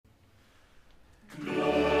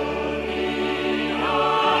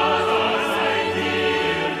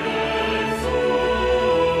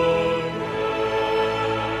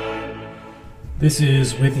This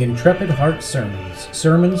is With Intrepid Heart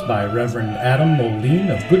sermons by Reverend Adam Moline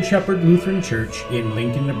of Good Shepherd Lutheran Church in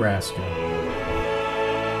Lincoln, Nebraska.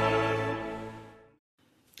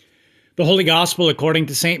 The Holy Gospel according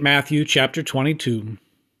to St. Matthew, chapter 22.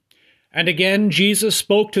 And again Jesus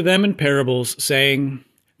spoke to them in parables, saying,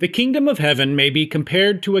 The kingdom of heaven may be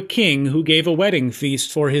compared to a king who gave a wedding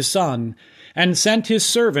feast for his son, and sent his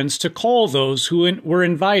servants to call those who were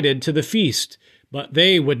invited to the feast, but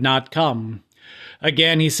they would not come.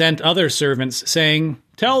 Again he sent other servants, saying,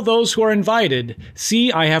 Tell those who are invited,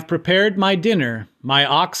 See, I have prepared my dinner, my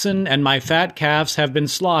oxen and my fat calves have been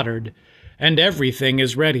slaughtered, and everything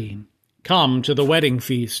is ready. Come to the wedding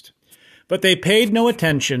feast. But they paid no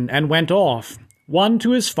attention and went off, one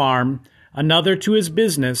to his farm, another to his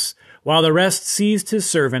business, while the rest seized his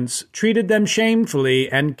servants, treated them shamefully,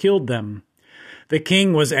 and killed them. The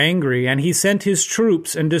king was angry, and he sent his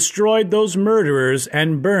troops and destroyed those murderers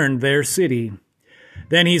and burned their city.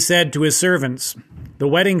 Then he said to his servants, The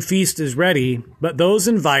wedding feast is ready, but those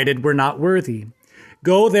invited were not worthy.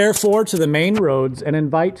 Go therefore to the main roads and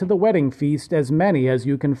invite to the wedding feast as many as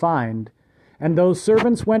you can find. And those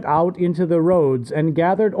servants went out into the roads and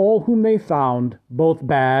gathered all whom they found, both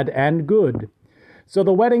bad and good. So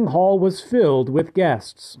the wedding hall was filled with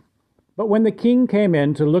guests. But when the king came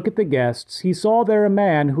in to look at the guests, he saw there a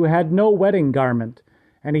man who had no wedding garment.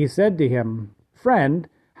 And he said to him, Friend,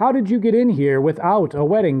 how did you get in here without a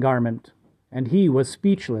wedding garment? And he was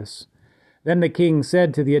speechless. Then the king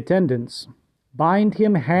said to the attendants, Bind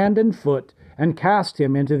him hand and foot, and cast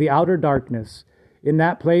him into the outer darkness. In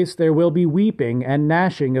that place there will be weeping and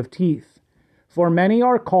gnashing of teeth. For many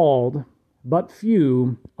are called, but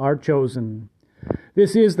few are chosen.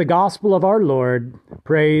 This is the gospel of our Lord.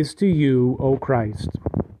 Praise to you, O Christ.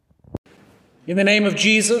 In the name of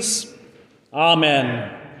Jesus,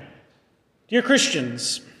 Amen. Dear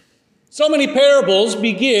Christians, so many parables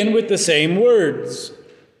begin with the same words.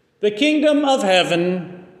 The kingdom of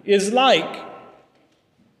heaven is like.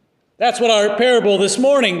 That's what our parable this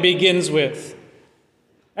morning begins with.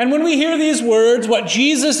 And when we hear these words, what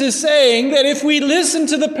Jesus is saying, that if we listen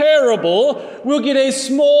to the parable, we'll get a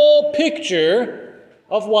small picture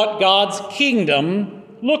of what God's kingdom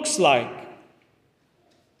looks like.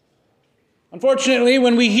 Unfortunately,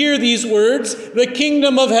 when we hear these words, the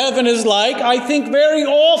kingdom of heaven is like, I think very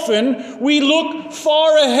often we look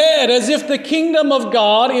far ahead as if the kingdom of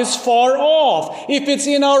God is far off, if it's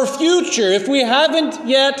in our future, if we haven't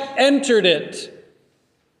yet entered it.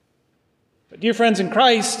 But dear friends in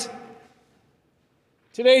Christ,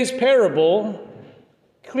 today's parable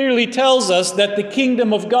clearly tells us that the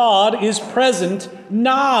kingdom of God is present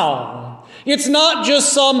now. It's not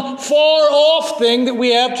just some far-off thing that we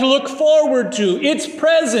have to look forward to. It's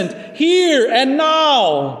present, here and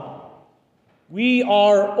now. We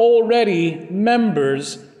are already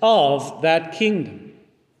members of that kingdom.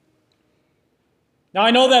 Now,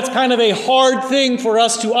 I know that's kind of a hard thing for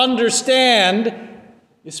us to understand,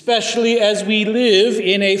 especially as we live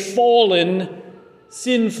in a fallen,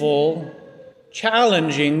 sinful,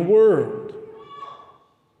 challenging world.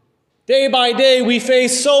 Day by day, we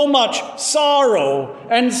face so much sorrow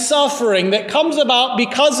and suffering that comes about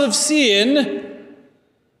because of sin.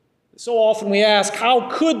 So often we ask, how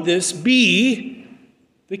could this be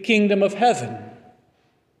the kingdom of heaven?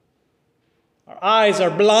 Our eyes are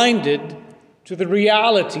blinded to the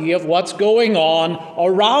reality of what's going on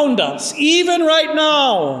around us, even right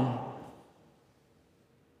now.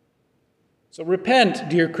 So repent,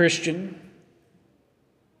 dear Christian,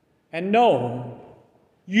 and know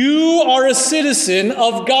you are a citizen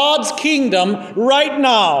of God's kingdom right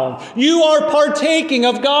now. You are partaking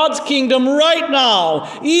of God's kingdom right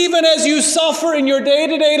now. Even as you suffer in your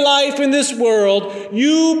day-to-day life in this world,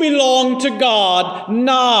 you belong to God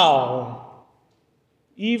now.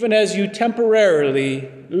 Even as you temporarily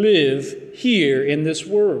live here in this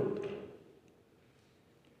world.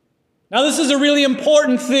 Now, this is a really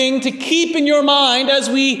important thing to keep in your mind as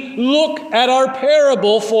we look at our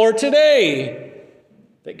parable for today.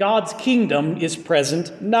 That God's kingdom is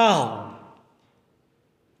present now.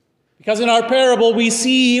 Because in our parable we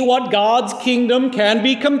see what God's kingdom can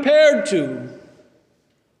be compared to.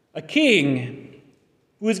 A king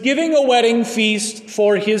who is giving a wedding feast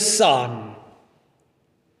for his son.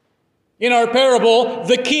 In our parable,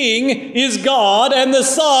 the king is God and the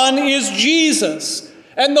son is Jesus.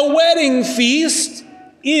 And the wedding feast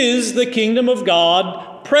is the kingdom of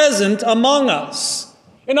God present among us.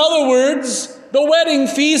 In other words, the wedding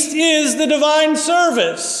feast is the divine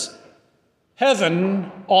service, heaven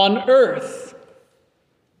on earth.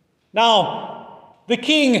 Now, The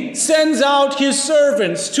king sends out his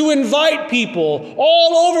servants to invite people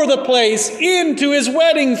all over the place into his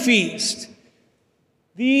wedding feast.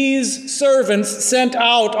 These servants sent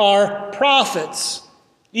out are prophets,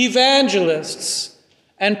 evangelists,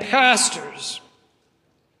 and pastors.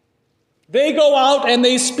 They go out and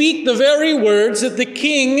they speak the very words that the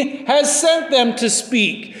king has sent them to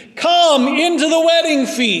speak. Come into the wedding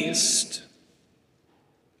feast.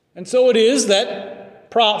 And so it is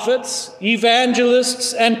that prophets,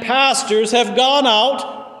 evangelists, and pastors have gone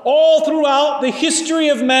out all throughout the history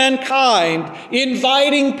of mankind,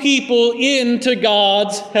 inviting people into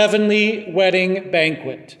God's heavenly wedding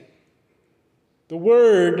banquet. The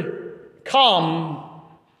word, come,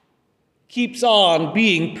 keeps on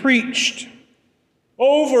being preached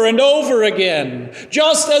over and over again.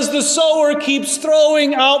 Just as the sower keeps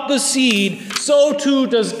throwing out the seed, so too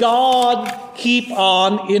does God keep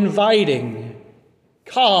on inviting.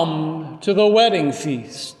 Come to the wedding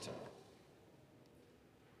feast.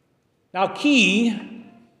 Now, key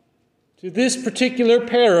to this particular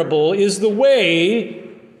parable is the way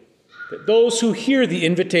that those who hear the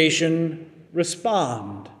invitation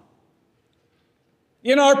respond.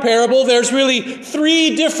 In our parable, there's really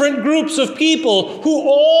three different groups of people who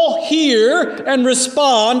all hear and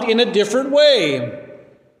respond in a different way.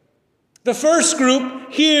 The first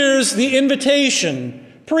group hears the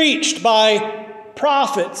invitation preached by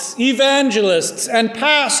prophets, evangelists, and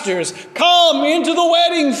pastors. Come into the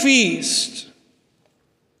wedding feast.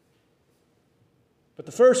 But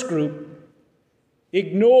the first group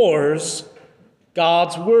ignores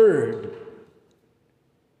God's word.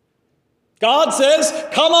 God says,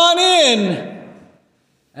 come on in.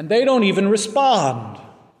 And they don't even respond.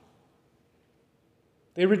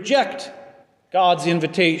 They reject God's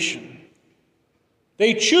invitation.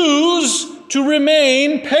 They choose to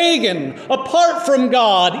remain pagan, apart from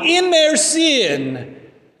God, in their sin,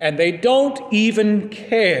 and they don't even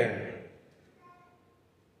care.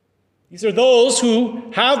 These are those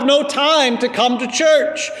who have no time to come to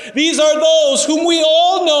church. These are those whom we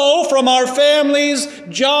all know from our families,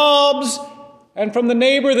 jobs, and from the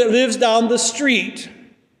neighbor that lives down the street.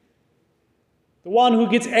 The one who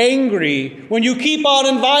gets angry when you keep on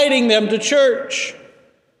inviting them to church.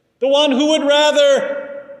 The one who would rather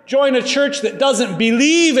join a church that doesn't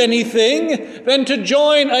believe anything than to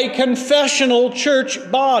join a confessional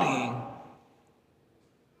church body.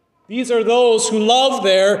 These are those who love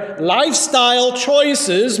their lifestyle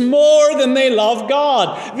choices more than they love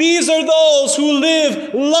God. These are those who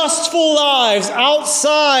live lustful lives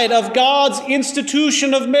outside of God's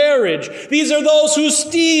institution of marriage. These are those who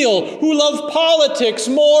steal, who love politics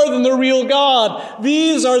more than the real God.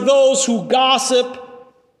 These are those who gossip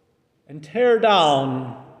and tear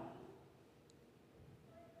down.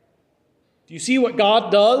 Do you see what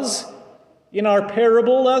God does in our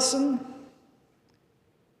parable lesson?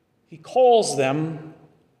 He calls them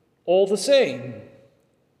all the same.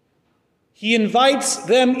 He invites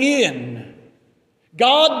them in.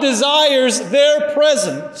 God desires their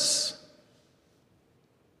presence,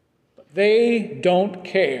 but they don't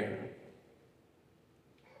care.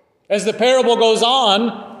 As the parable goes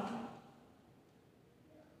on,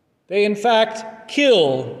 they in fact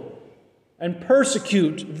kill and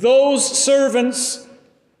persecute those servants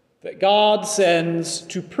that God sends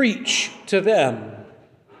to preach to them.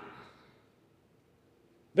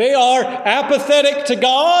 They are apathetic to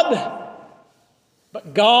God,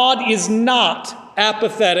 but God is not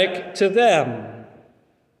apathetic to them.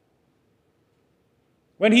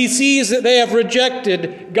 When he sees that they have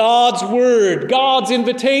rejected God's word, God's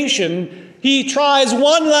invitation, he tries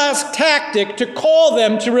one last tactic to call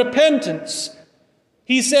them to repentance.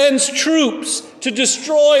 He sends troops to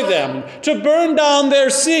destroy them, to burn down their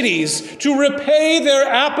cities, to repay their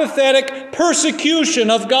apathetic persecution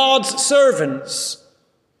of God's servants.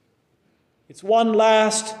 It's one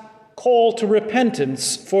last call to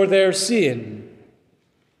repentance for their sin.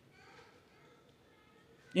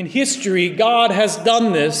 In history, God has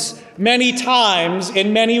done this many times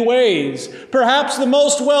in many ways. Perhaps the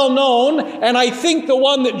most well-known, and I think the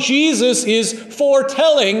one that Jesus is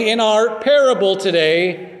foretelling in our parable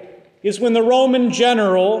today, is when the Roman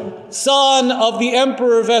general, son of the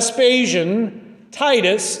Emperor Vespasian,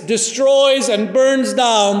 Titus, destroys and burns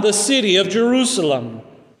down the city of Jerusalem.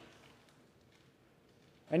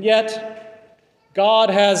 And yet, God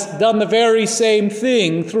has done the very same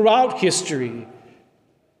thing throughout history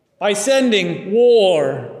by sending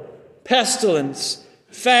war, pestilence,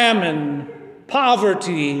 famine,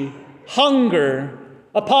 poverty, hunger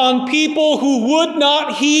upon people who would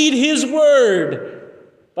not heed his word,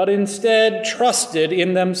 but instead trusted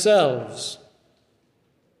in themselves.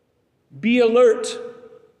 Be alert,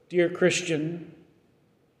 dear Christian,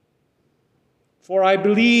 for I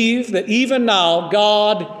believe that even now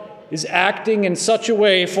God is acting in such a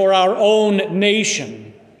way for our own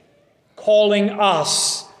nation, calling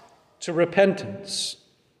us to repentance.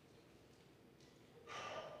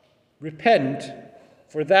 Repent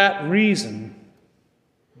for that reason,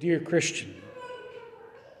 dear Christian.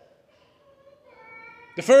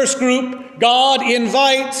 The first group, God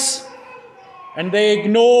invites, and they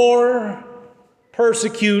ignore,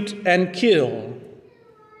 persecute, and kill.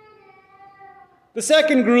 The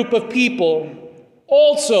second group of people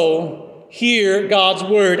also hear God's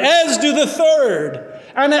word, as do the third.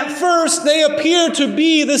 And at first they appear to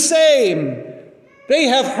be the same. They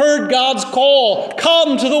have heard God's call,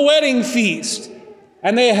 come to the wedding feast,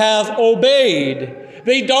 and they have obeyed.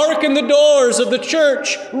 They darken the doors of the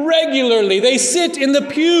church regularly. They sit in the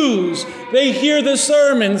pews. They hear the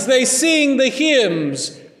sermons. They sing the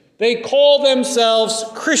hymns. They call themselves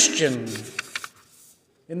Christian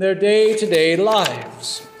in their day-to-day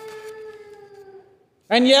lives.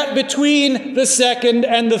 And yet between the second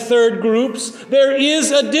and the third groups, there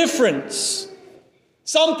is a difference.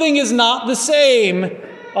 Something is not the same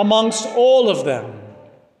amongst all of them.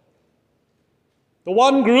 The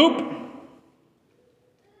one group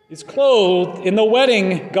is clothed in the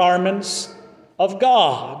wedding garments of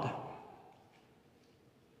God.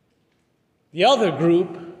 The other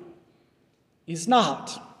group is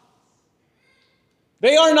not.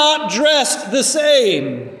 They are not dressed the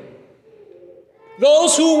same.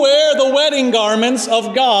 Those who wear the wedding garments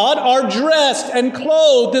of God are dressed and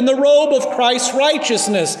clothed in the robe of Christ's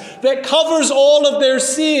righteousness that covers all of their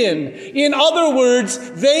sin. In other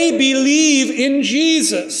words, they believe in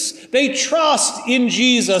Jesus. They trust in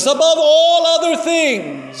Jesus above all other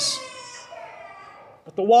things.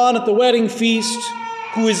 But the one at the wedding feast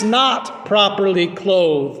who is not properly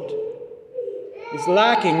clothed is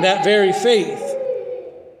lacking that very faith.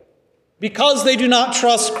 Because they do not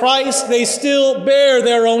trust Christ, they still bear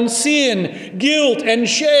their own sin, guilt, and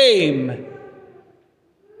shame.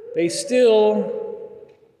 They still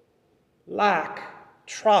lack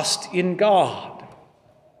trust in God.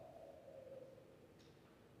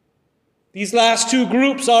 These last two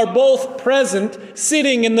groups are both present,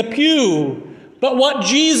 sitting in the pew. But what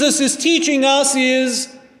Jesus is teaching us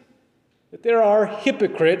is that there are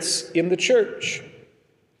hypocrites in the church.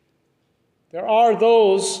 There are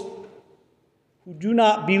those who do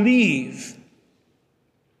not believe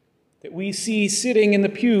that we see sitting in the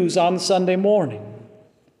pews on Sunday morning.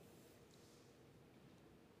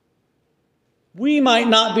 We might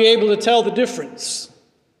not be able to tell the difference.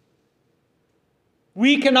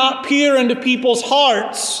 We cannot peer into people's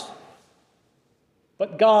hearts,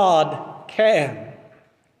 but God can.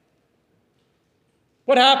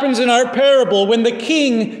 What happens in our parable when the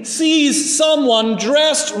king sees someone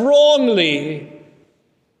dressed wrongly?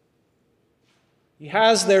 He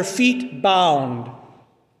has their feet bound,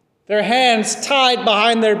 their hands tied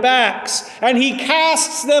behind their backs, and he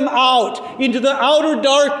casts them out into the outer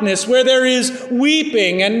darkness where there is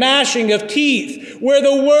weeping and gnashing of teeth, where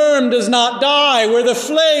the worm does not die, where the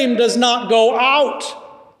flame does not go out.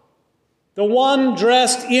 The one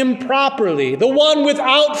dressed improperly, the one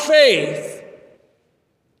without faith,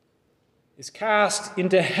 is cast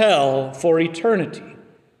into hell for eternity.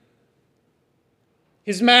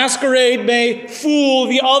 His masquerade may fool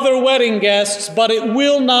the other wedding guests, but it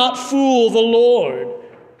will not fool the Lord,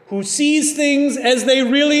 who sees things as they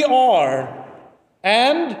really are,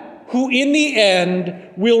 and who in the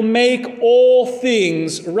end will make all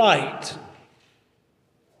things right.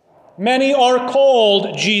 Many are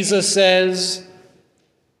called, Jesus says,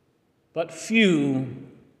 but few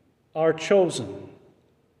are chosen.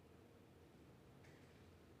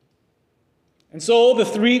 And so the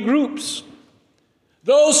three groups: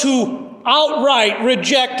 those who outright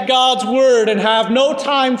reject God's word and have no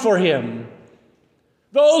time for him.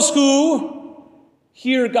 Those who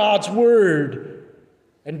hear God's word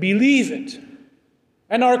and believe it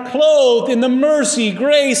and are clothed in the mercy,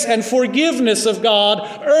 grace, and forgiveness of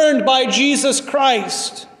God earned by Jesus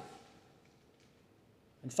Christ.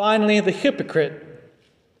 And finally, the hypocrite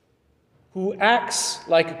who acts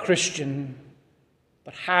like a Christian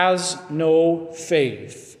but has no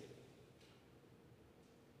faith.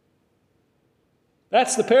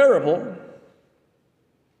 That's the parable.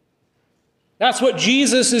 That's what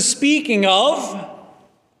Jesus is speaking of.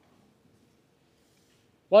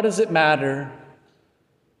 What does it matter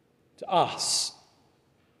to us?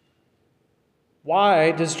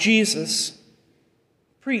 Why does Jesus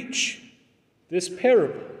preach this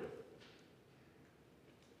parable?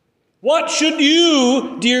 What should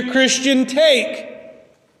you, dear Christian, take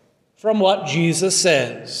from what Jesus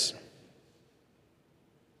says.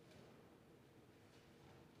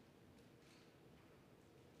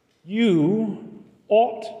 You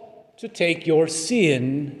ought to take your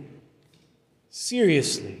sin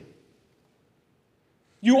seriously.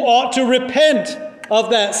 You ought to repent of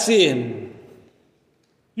that sin.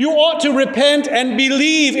 You ought to repent and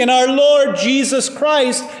believe in our Lord Jesus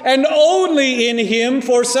Christ and only in Him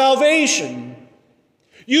for salvation.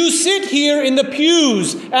 You sit here in the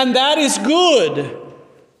pews, and that is good.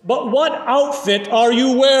 But what outfit are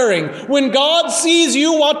you wearing? When God sees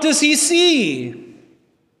you, what does He see?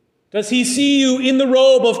 Does He see you in the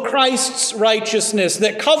robe of Christ's righteousness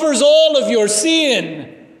that covers all of your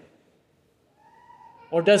sin?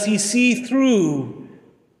 Or does He see through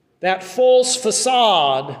that false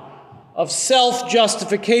facade of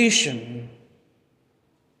self-justification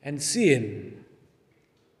and sin?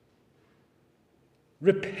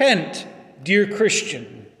 Repent, dear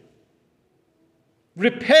Christian.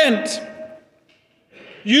 Repent.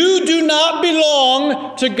 You do not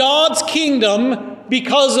belong to God's kingdom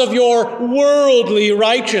because of your worldly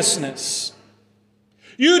righteousness.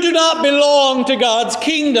 You do not belong to God's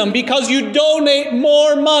kingdom because you donate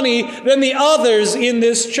more money than the others in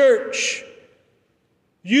this church.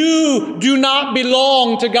 You do not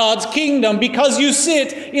belong to God's kingdom because you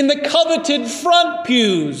sit in the coveted front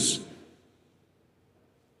pews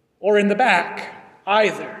or in the back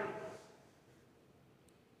either.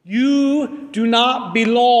 You do not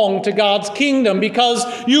belong to God's kingdom because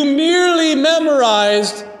you merely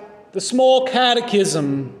memorized the small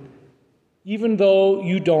catechism, even though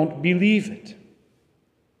you don't believe it.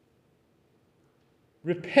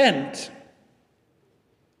 Repent.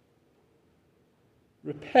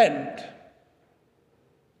 Repent.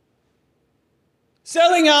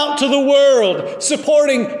 Selling out to the world,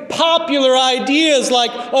 supporting popular ideas like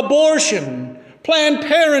abortion, Planned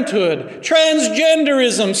Parenthood,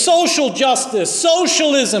 transgenderism, social justice,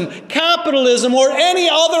 socialism, capitalism, or any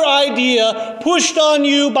other idea pushed on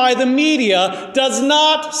you by the media does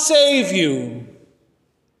not save you.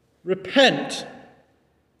 Repent.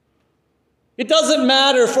 It doesn't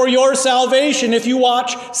matter for your salvation if you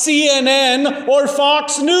watch CNN or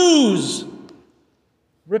Fox News.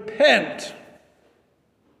 Repent.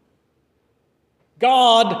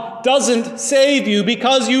 God doesn't save you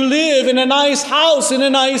because you live in a nice house in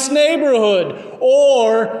a nice neighborhood,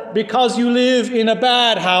 or because you live in a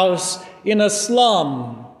bad house in a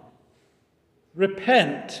slum.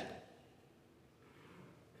 Repent.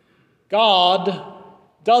 God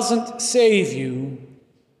doesn't save you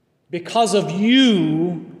because of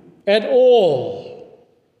you at all.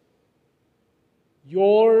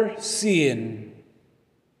 Your sin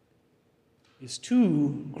is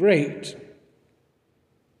too great.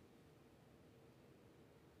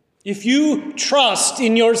 If you trust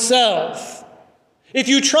in yourself, if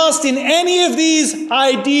you trust in any of these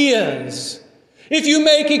ideas, if you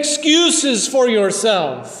make excuses for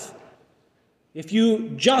yourself, if you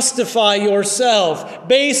justify yourself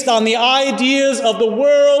based on the ideas of the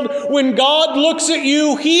world, when God looks at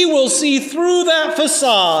you, He will see through that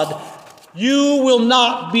facade. You will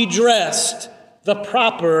not be dressed the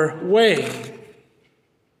proper way.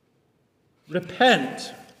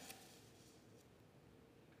 Repent.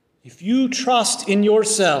 If you trust in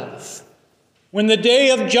yourself, when the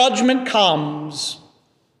day of judgment comes,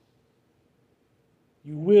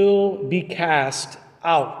 you will be cast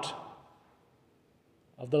out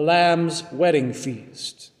of the Lamb's wedding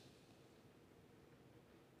feast.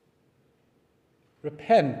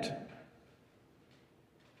 Repent.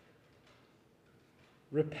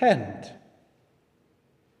 Repent.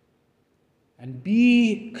 And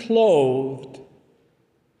be clothed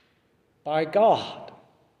by God.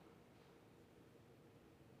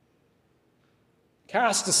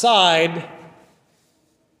 Cast aside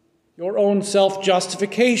your own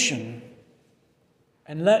self-justification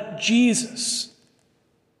and let Jesus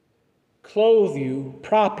clothe you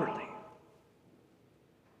properly.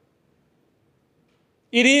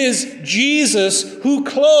 It is Jesus who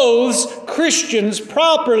clothes Christians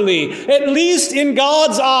properly, at least in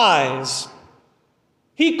God's eyes.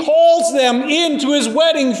 He calls them into His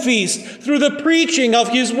wedding feast through the preaching of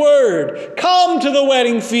His word. Come to the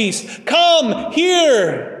wedding feast. Come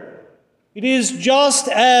here. It is just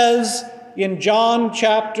as in John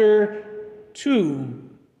chapter 2,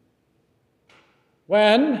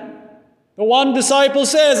 when the one disciple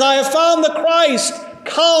says, I have found the Christ.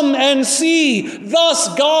 Come and see.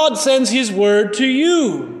 Thus God sends His word to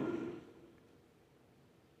you.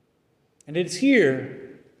 And it's here,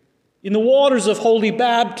 in the waters of holy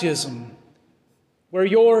baptism, where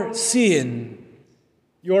your sin,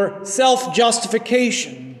 your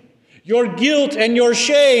self-justification, Your guilt and your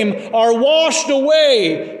shame are washed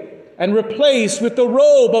away and replaced with the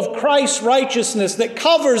robe of Christ's righteousness that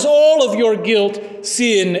covers all of your guilt,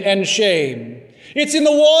 sin, and shame. It's in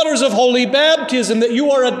the waters of holy baptism that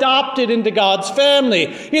you are adopted into God's family.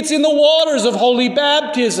 It's in the waters of holy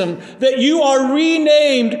baptism that you are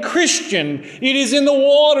renamed Christian. It is in the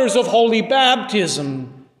waters of holy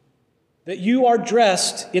baptism that you are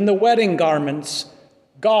dressed in the wedding garments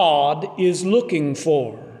God is looking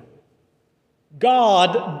for.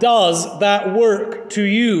 God does that work to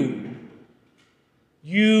you.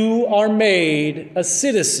 You are made a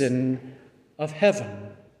citizen of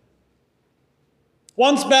heaven.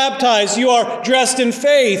 Once baptized, you are dressed in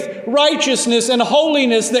faith, righteousness, and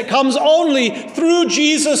holiness that comes only through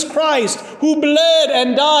Jesus Christ, who bled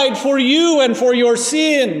and died for you and for your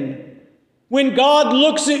sin. When God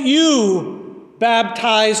looks at you,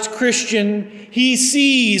 baptized Christian, he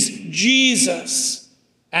sees Jesus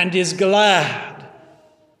and is glad.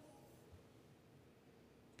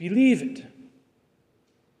 Believe it.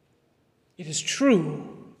 It is true.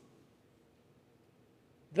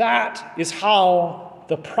 That is how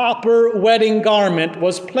the proper wedding garment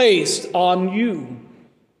was placed on you.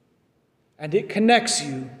 And it connects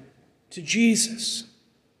you to Jesus.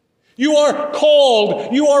 You are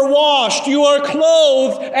called, you are washed, you are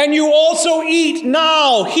clothed, and you also eat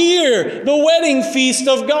now, here, the wedding feast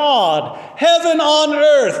of God. Heaven on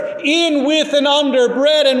earth, in, with, and under,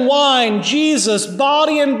 bread and wine, Jesus,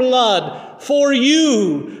 body and blood, for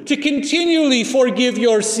you, to continually forgive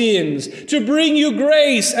your sins, to bring you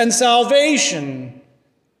grace and salvation,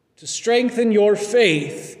 to strengthen your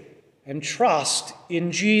faith and trust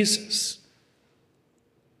in Jesus.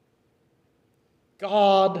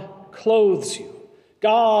 God clothes you.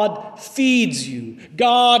 God feeds you.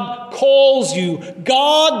 God calls you.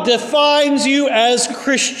 God defines you as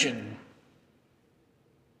Christian.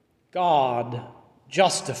 God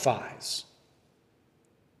justifies.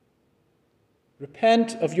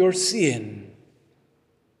 Repent of your sin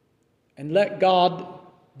and let God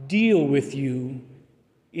deal with you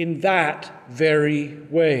in that very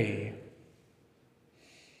way.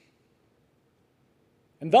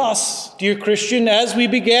 And thus, dear Christian, as we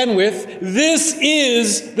began with, this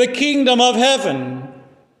is the kingdom of heaven.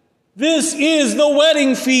 This is the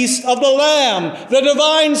wedding feast of the Lamb, the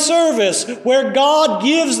divine service where God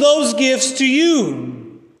gives those gifts to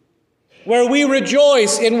you, where we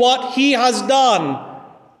rejoice in what he has done,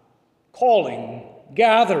 calling,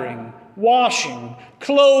 gathering, washing,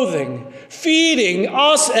 clothing, feeding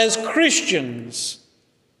us as Christians.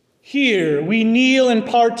 Here we kneel and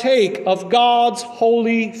partake of God's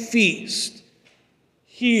holy feast.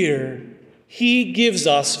 Here he gives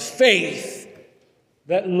us faith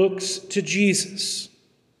that looks to Jesus.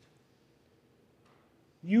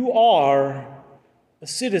 You are a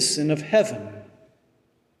citizen of heaven.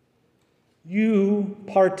 You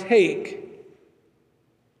partake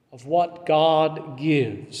of what God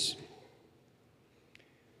gives.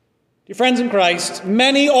 Dear friends in Christ,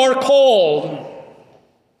 many are called,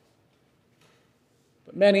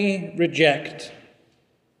 but many reject.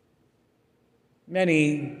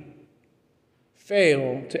 Many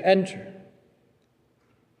fail to enter.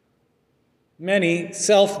 Many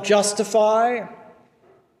self-justify.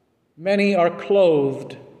 Many are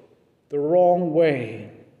clothed the wrong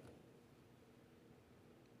way.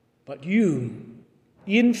 But you,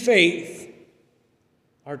 in faith,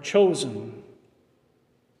 are chosen.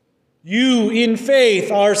 You, in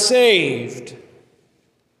faith, are saved.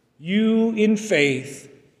 You, in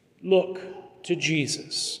faith, look to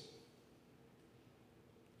Jesus.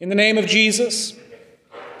 In the name of Jesus,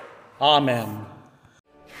 amen.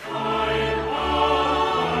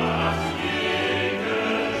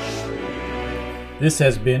 This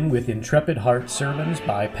has been With Intrepid Hearts Sermons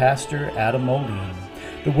by Pastor Adam Moline.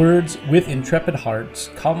 The words "with intrepid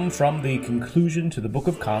hearts" come from the conclusion to the Book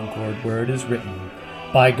of Concord, where it is written,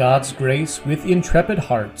 "By God's grace, with intrepid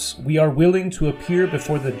hearts, we are willing to appear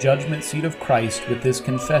before the judgment seat of Christ with this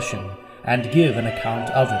confession, and give an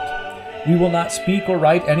account of it. We will not speak or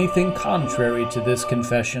write anything contrary to this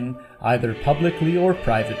confession, either publicly or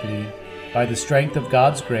privately. By the strength of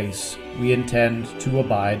God's grace, we intend to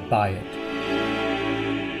abide by it."